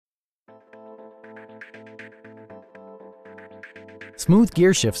Smooth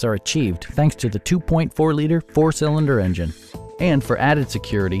gear shifts are achieved thanks to the 2.4-liter four-cylinder engine. And for added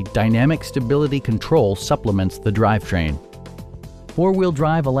security, dynamic stability control supplements the drivetrain. Four-wheel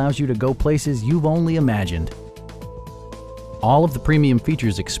drive allows you to go places you've only imagined. All of the premium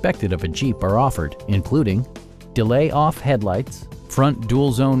features expected of a Jeep are offered, including delay-off headlights, front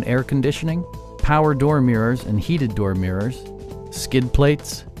dual-zone air conditioning, power door mirrors and heated door mirrors, skid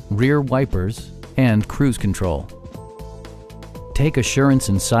plates, rear wipers, and cruise control. Take assurance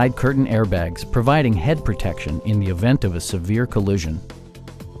in side curtain airbags, providing head protection in the event of a severe collision.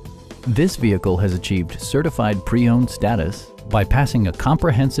 This vehicle has achieved certified pre-owned status by passing a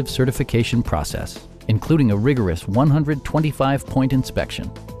comprehensive certification process, including a rigorous 125-point inspection.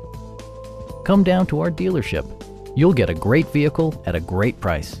 Come down to our dealership. You'll get a great vehicle at a great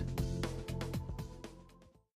price.